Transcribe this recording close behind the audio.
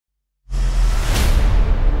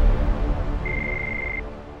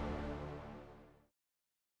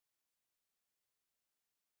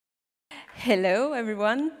Hello,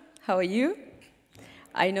 everyone. How are you?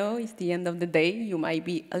 I know it's the end of the day. You might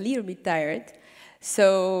be a little bit tired.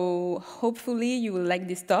 So hopefully you will like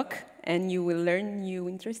this talk and you will learn new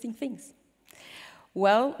interesting things.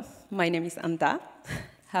 Well, my name is Anta.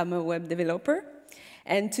 I'm a web developer.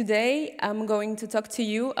 And today I'm going to talk to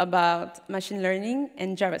you about machine learning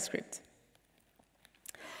and JavaScript.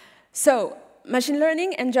 So, machine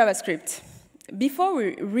learning and JavaScript. Before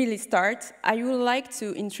we really start, I would like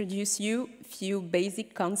to introduce you a few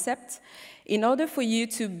basic concepts in order for you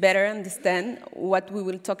to better understand what we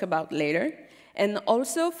will talk about later, and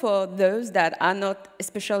also for those that are not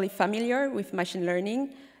especially familiar with machine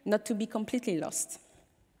learning, not to be completely lost.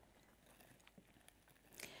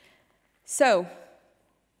 So,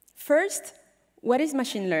 first, what is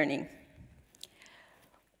machine learning?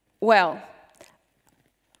 Well,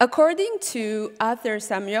 according to Arthur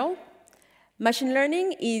Samuel, machine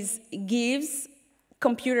learning gives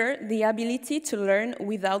computer the ability to learn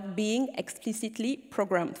without being explicitly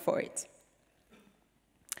programmed for it.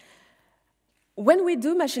 When we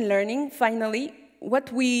do machine learning, finally,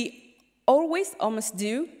 what we always almost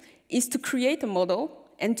do is to create a model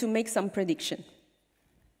and to make some prediction.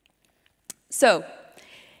 So,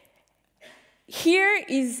 here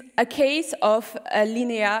is a case of a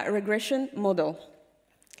linear regression model.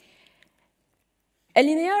 A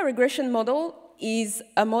linear regression model is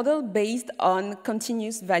a model based on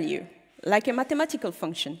continuous value, like a mathematical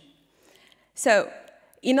function. So,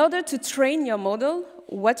 in order to train your model,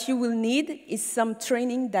 what you will need is some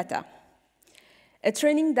training data. A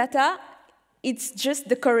training data, it's just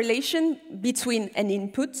the correlation between an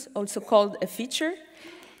input, also called a feature,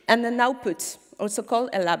 and an output, also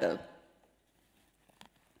called a label.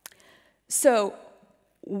 So,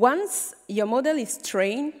 once your model is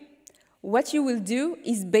trained, what you will do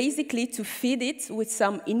is basically to feed it with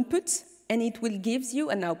some input, and it will give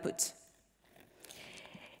you an output.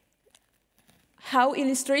 How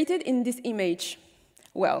illustrated in this image?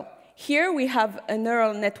 Well, here we have a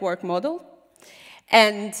neural network model,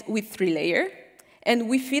 and with 3 layers, and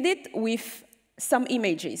we feed it with some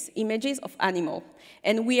images of animal,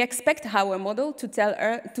 and we expect our model to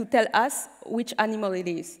tell us which animal it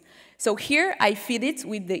is. So here I feed it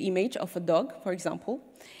with the image of a dog, for example,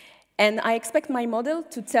 and I expect my model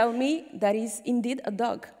to tell me that is indeed a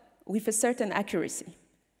dog with a certain accuracy.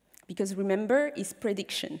 Because remember, it's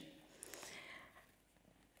prediction.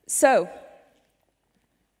 So,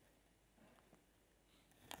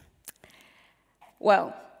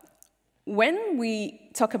 well, when we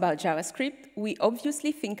talk about JavaScript, we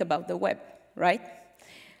obviously think about the web, right?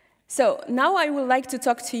 So now I would like to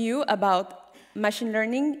talk to you about machine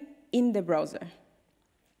learning in the browser.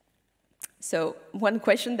 So one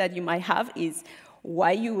question that you might have is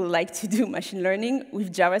why you would like to do machine learning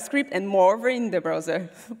with JavaScript and moreover in the browser.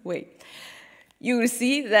 Wait. You will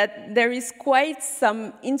see that there is quite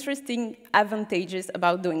some interesting advantages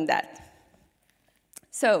about doing that.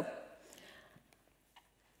 So,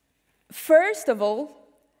 first of all,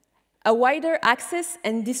 a wider access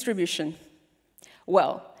and distribution.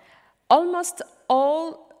 Well, almost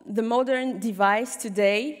all the modern devices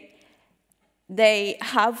today, they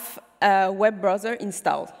have a web browser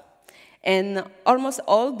installed. And almost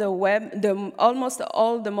all the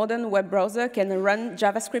modern web browser can run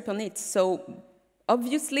JavaScript on it. So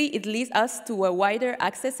obviously, it leads us to a wider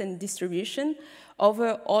access and distribution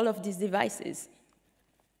over all of these devices.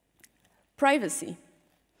 Privacy.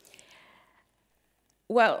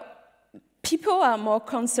 Well, people are more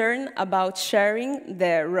concerned about sharing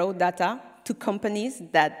their raw data to companies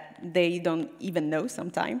that they don't even know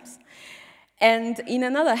sometimes. And in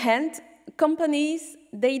another hand, companies,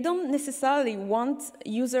 they don't necessarily want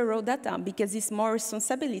user raw data because it's more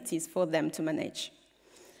responsibilities for them to manage.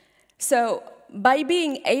 So by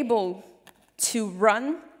being able to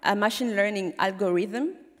run a machine learning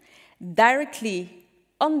algorithm directly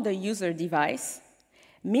on the user device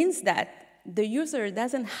means that the user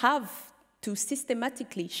doesn't have to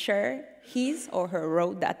systematically share his or her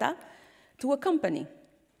raw data to a company.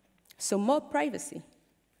 So more privacy.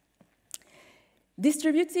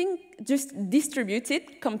 Distributed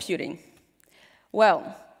computing.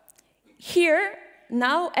 Well, here,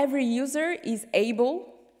 now every user is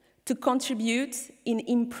able to contribute in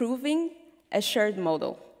improving a shared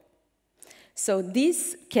model. So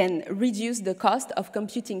this can reduce the cost of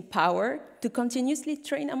computing power to continuously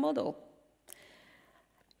train a model.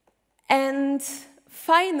 And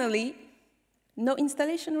finally, no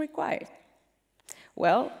installation required.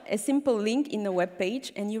 Well, a simple link in a web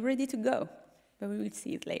page and you're ready to go. But we will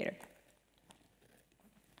see it later.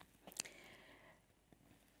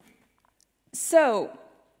 So,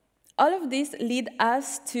 all of this lead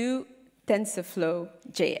us to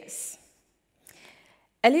TensorFlow.js.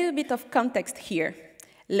 A little bit of context here.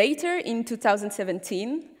 Later in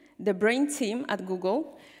 2017, the Brain team at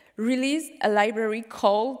Google released a library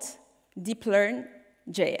called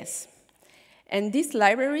deeplearn.js. And this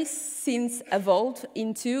library since evolved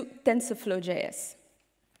into TensorFlow.js.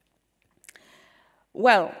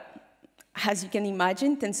 Well, as you can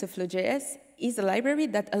imagine, TensorFlow.js is a library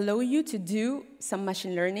that allows you to do some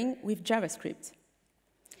machine learning with JavaScript.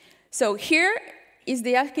 So here is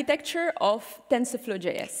the architecture of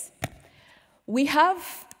TensorFlow.js. We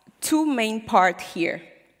have two main parts here.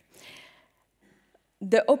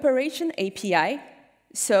 The operation API,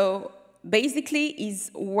 so basically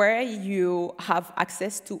is where you have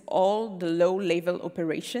access to all the low-level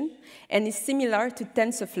operation, and is similar to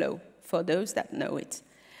TensorFlow, for those that know it.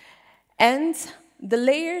 And the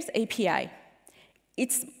layers API,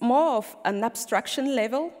 it's more of an abstraction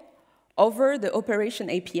level over the operation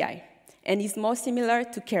API, and is more similar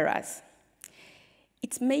to Keras.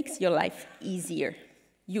 It makes your life easier.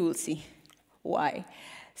 You will see why.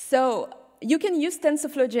 So you can use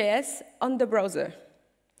TensorFlow.js on the browser,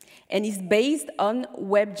 and it's based on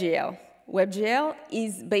WebGL. WebGL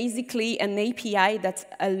is basically an API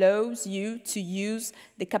that allows you to use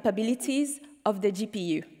the capabilities of the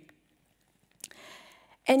GPU.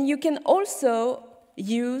 And you can also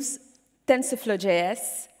use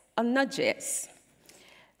TensorFlow.js on Node.js.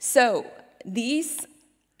 So this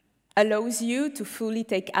allows you to fully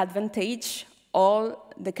take advantage of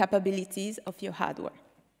all the capabilities of your hardware.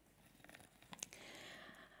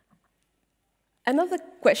 Another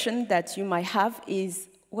question that you might have is,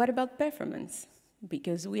 what about performance?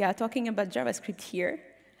 Because we are talking about JavaScript here,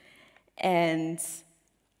 and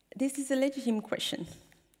this is a legitimate question.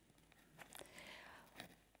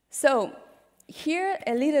 So here,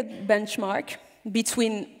 a little benchmark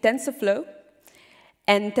between TensorFlow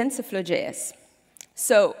and TensorFlow.js.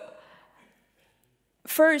 So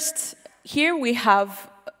first, here we have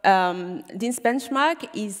this benchmark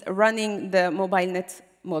is running the MobileNet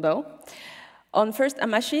model on first a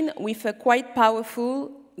machine with a quite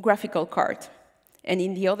powerful graphical card, and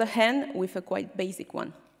in the other hand, with a quite basic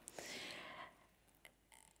one.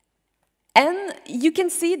 And you can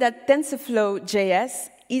see that TensorFlow.js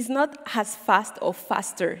is not as fast or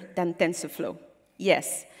faster than TensorFlow,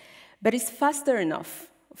 yes, but it's faster enough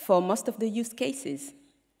for most of the use cases.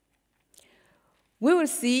 We will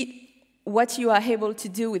see what you are able to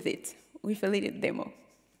do with it with a little demo.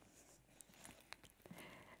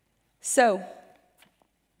 So,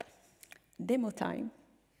 demo time.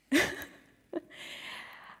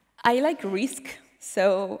 I like risk,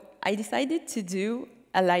 so I decided to do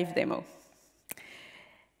a live demo.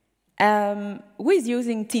 Who is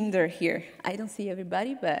using Tinder here? I don't see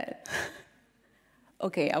everybody, but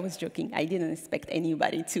okay, I was joking. I didn't expect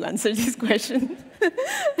anybody to answer this question.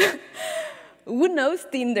 Who knows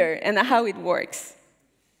Tinder and how it works?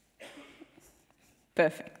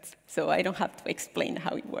 Perfect. So I don't have to explain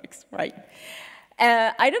how it works, right?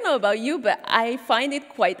 I don't know about you, but I find it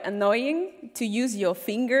quite annoying to use your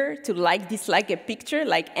finger to like, dislike a picture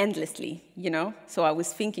like endlessly, you know? So I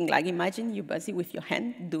was thinking, like, imagine you busy with your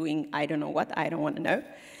hand doing I don't know what, I don't want to know.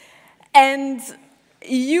 And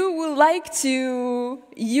you would like to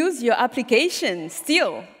use your application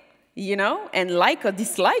still, you know, and like or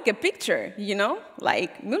dislike a picture, you know,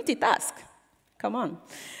 like multitask. Come on.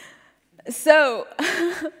 So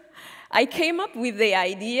I came up with the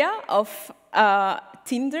idea of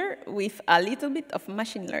Tinder with a little bit of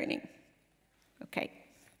machine learning. Okay.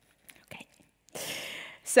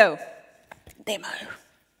 So, demo.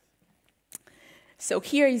 So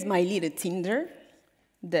here is my little Tinder.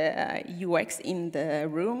 The UX in the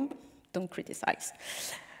room, don't criticize.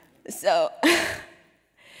 So,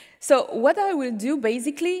 so what I will do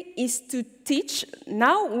basically is to teach.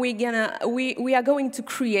 Now we are going to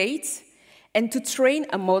create and to train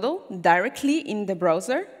a model directly in the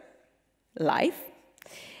browser, live.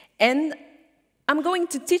 And I'm going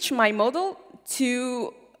to teach my model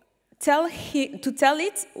to tell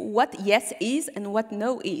it what yes is and what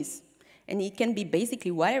no is. And it can be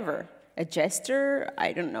basically whatever. A gesture,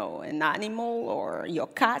 I don't know, an animal or your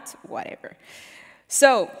cat, whatever.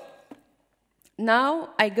 So now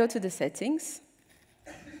I go to the settings.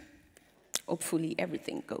 Hopefully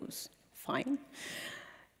everything goes fine.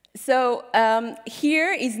 So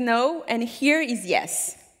here is no, and here is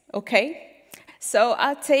yes, okay? So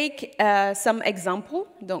I'll take some example.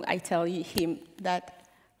 Don't I tell him that,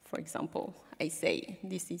 for example, I say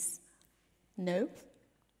this is no,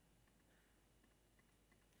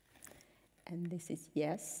 and this is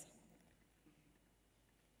yes.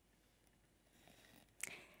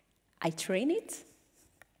 I train it.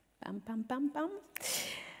 Pam, pam, pam, pam.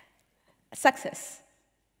 Success.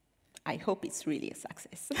 I hope it's really a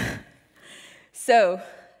success. So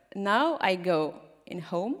now I go in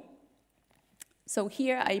home. So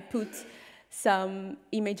here I put some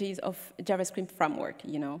images of JavaScript framework,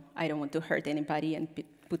 you know. I don't want to hurt anybody and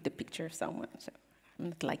put the picture of someone, so I'm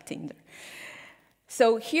not like Tinder.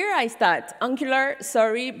 So here I start, Angular,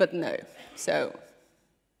 sorry, but no. So,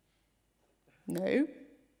 no,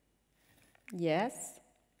 yes,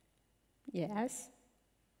 yes,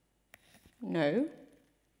 no,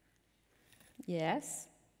 yes.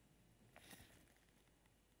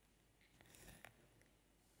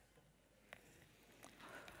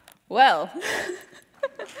 Well,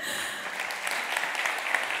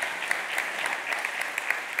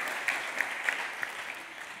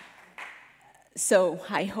 so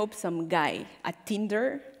I hope some guy at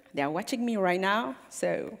Tinder, they are watching me right now,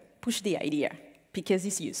 so push the idea, because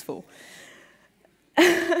it's useful.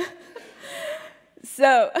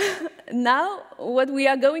 So now what we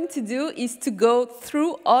are going to do is to go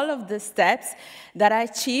through all of the steps that I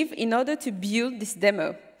achieved in order to build this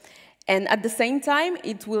demo. And at the same time,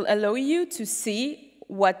 it will allow you to see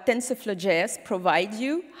what TensorFlow.js provides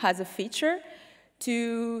you as a feature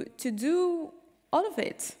to do all of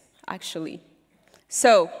it, actually.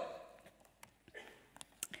 So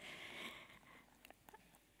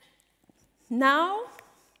now,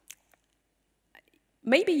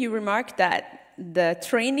 maybe you remarked that the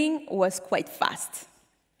training was quite fast,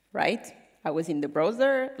 right? I was in the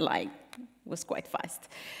browser, like, it was quite fast.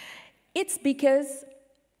 It's because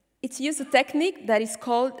it's used a technique that is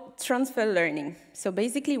called transfer learning. So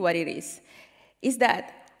basically what it is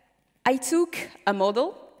that I took a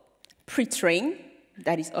model, pre-trained,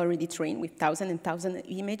 that is already trained with thousands and thousands of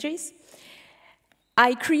images.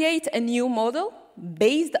 I create a new model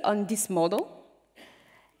based on this model,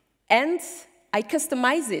 and I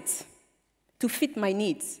customize it to fit my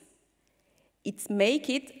needs. It makes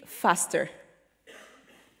it faster.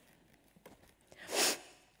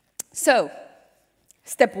 So,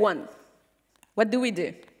 step one, what do?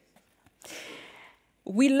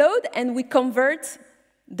 We load and we convert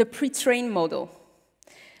the pre-trained model.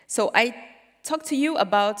 So I talked to you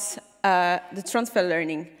about the transfer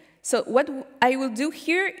learning. So what I will do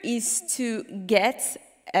here is to get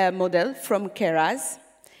a model from Keras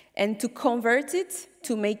and to convert it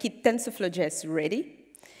to make it TensorFlow.js ready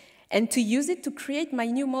and to use it to create my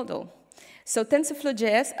new model. So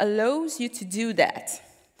TensorFlow.js allows you to do that.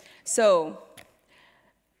 So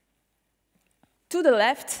to the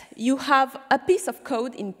left, you have a piece of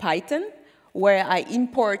code in Python where I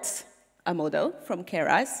import a model from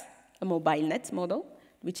Keras, a MobileNet model,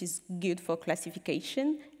 which is good for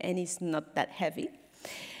classification and is not that heavy.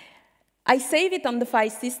 I save it on the file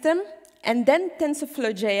system, and then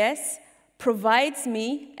TensorFlow.js provides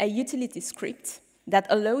me a utility script that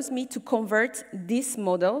allows me to convert this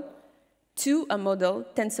model to a model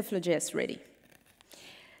TensorFlow.js ready.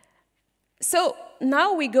 So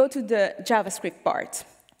now we go to the JavaScript part.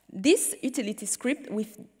 This utility script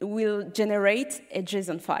will generate a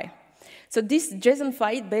JSON file. So this JSON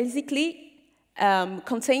file basically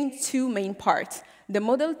contains two main parts. The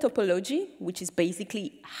model topology, which is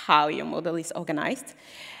basically how your model is organized,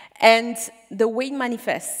 and the weight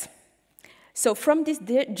manifest. So from this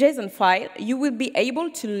JSON file, you will be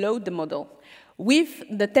able to load the model with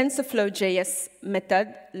the TensorFlow.js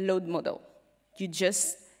method load model. You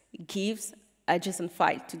just give a JSON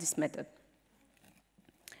file to this method.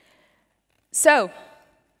 So,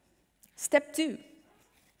 step two.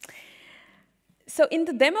 So in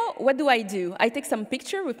the demo, what do? I take some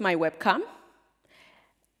picture with my webcam,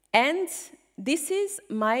 and this is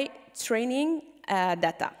my training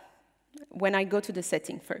data when I go to the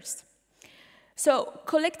setting first. So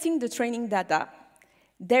collecting the training data,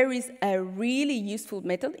 there is a really useful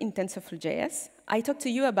method in TensorFlow.js. I talked to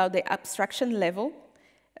you about the abstraction level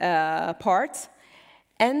part,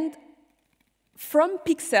 and from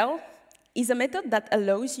pixel is a method that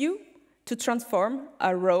allows you to transform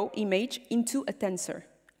a raw image into a tensor.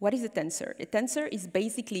 What is a tensor? A tensor is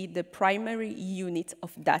basically the primary unit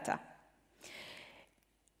of data.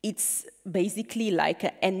 It's basically like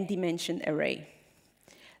an n-dimension array.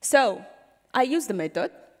 So I use the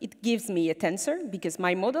method. It gives me a tensor because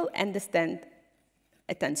my model understands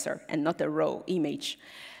a tensor and not a raw image.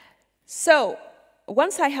 So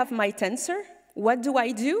once I have my tensor, what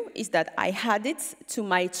do? Is that I add it to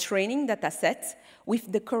my training data set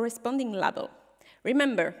with the corresponding label.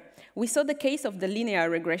 Remember, we saw the case of the linear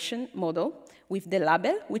regression model with the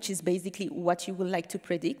label, which is basically what you would like to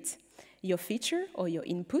predict. Your feature or your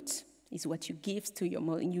input is what you give to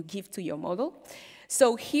your model.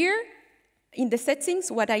 So here, in the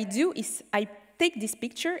settings, what I do is I take this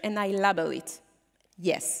picture and I label it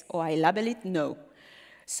yes, or I label it no.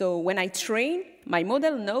 So when I train, my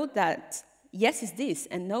model knows that yes is this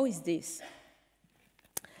and no is this.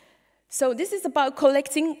 So this is about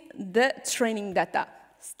collecting the training data.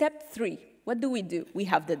 Step 3, what do? We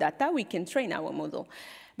have the data, we can train our model.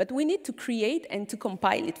 But we need to create and to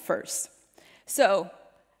compile it first. So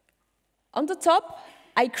on the top,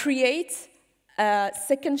 I create a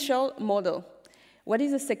sequential model. What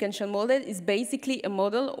is a sequential model? It's basically a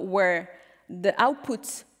model where the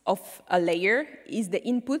output of a layer is the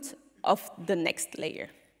input of the next layer.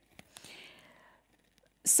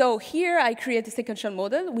 So here I create a sequential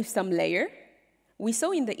model with some layer. We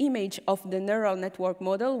saw in the image of the neural network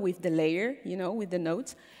model with the layer, with the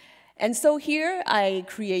nodes. And so here I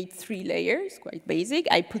create 3 layers, quite basic.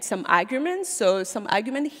 I put some arguments. So some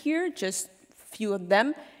argument here, just few of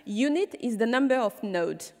them. Unit is the number of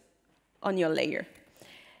nodes on your layer.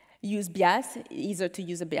 Use bias, either to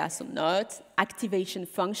use a bias or not. Activation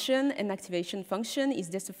function, an activation function is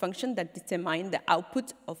just a function that determines the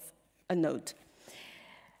output of a node.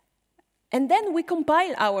 And then we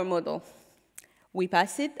compile our model. We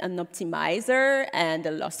pass it an optimizer and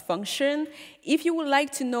a loss function. If you would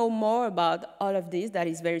like to know more about all of this, that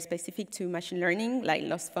is very specific to machine learning, like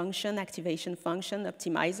loss function, activation function,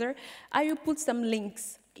 optimizer, I will put some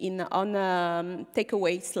links on a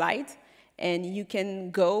takeaway slide, and you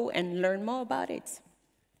can go and learn more about it.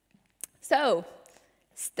 So,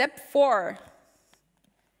 step 4.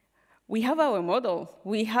 We have our model.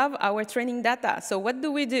 We have our training data. So what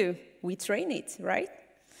do? We train it, right?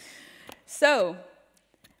 So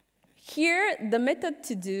here, the method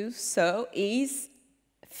to do so is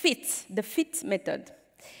fit, the fit method.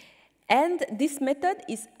 And this method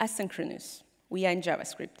is asynchronous. We are in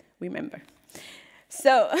JavaScript, remember.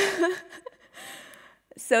 So,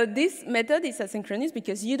 so this method is asynchronous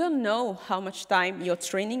because you don't know how much time your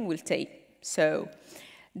training will take. So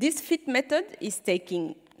this fit method is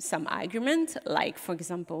taking some argument, like, for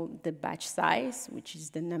example, the batch size, which is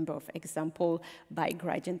the number of example by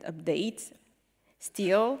gradient update.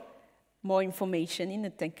 Still, more information in the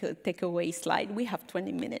takeaway slide. We have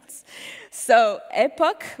 20 minutes. So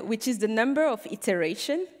epoch, which is the number of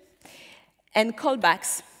iteration, and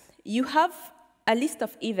callbacks. You have a list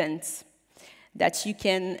of events that you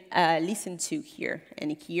can listen to here,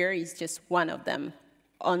 and here is just one of them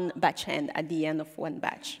on batch end at the end of one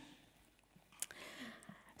batch.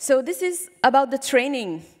 So this is about the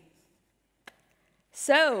training.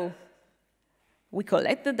 So we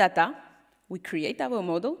collect the data, we create our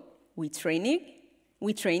model, we train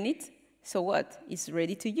it. So what? It's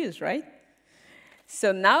ready to use, right?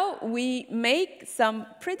 So now we make some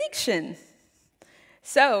prediction.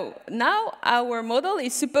 So now our model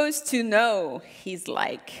is supposed to know he's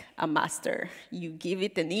like a master. You give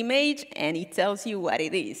it an image and it tells you what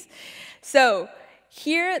it is. So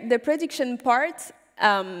here, the prediction part,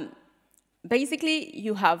 basically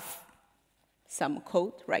you have some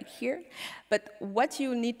code right here, but what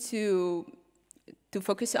you need to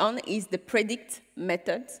focus on is the predict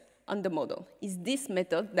method on the model. Is this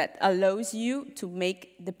method that allows you to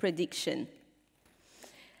make the prediction.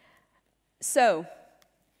 So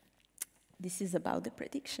this is about the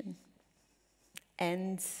prediction.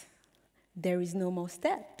 And there is no more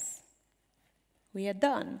steps. We are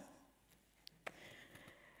done.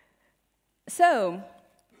 So,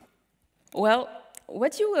 well,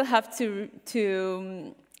 what you will have to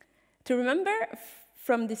remember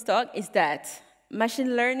from this talk is that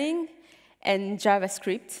machine learning and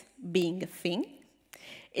JavaScript being a thing,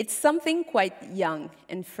 it's something quite young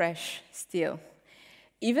and fresh still.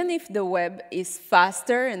 Even if the web is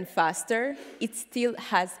faster and faster, it still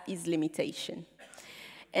has its limitation.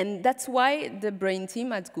 And that's why the brain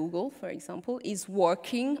team at Google, for example, is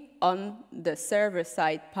working on the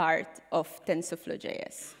server-side part of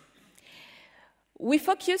TensorFlow.js. We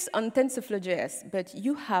focus on TensorFlow.js, but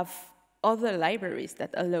you have other libraries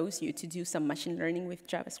that allows you to do some machine learning with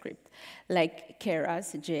JavaScript, like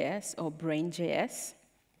Keras.js or Brain.js,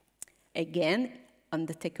 again, on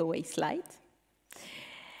the takeaway slide.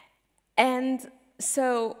 And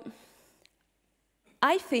so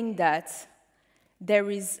I think that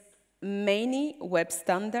there is many web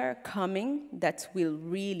standards coming that will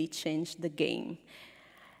really change the game.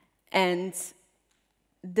 And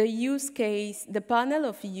the use case, the panel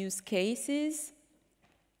of use cases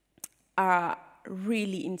are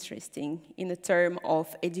really interesting in the term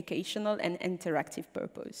of educational and interactive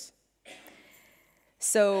purpose.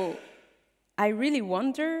 So I really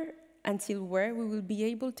wonder until where we will be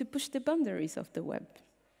able to push the boundaries of the web.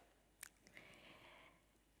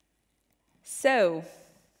 So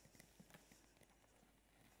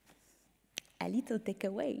a little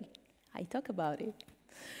takeaway. I talk about it.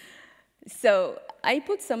 So I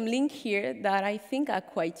put some links here that I think are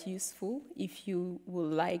quite useful if you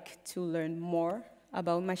would like to learn more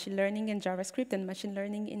about machine learning and JavaScript and machine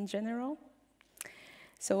learning in general.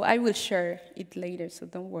 So I will share it later, so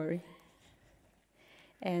don't worry.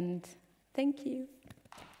 And thank you.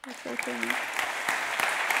 That's all for me.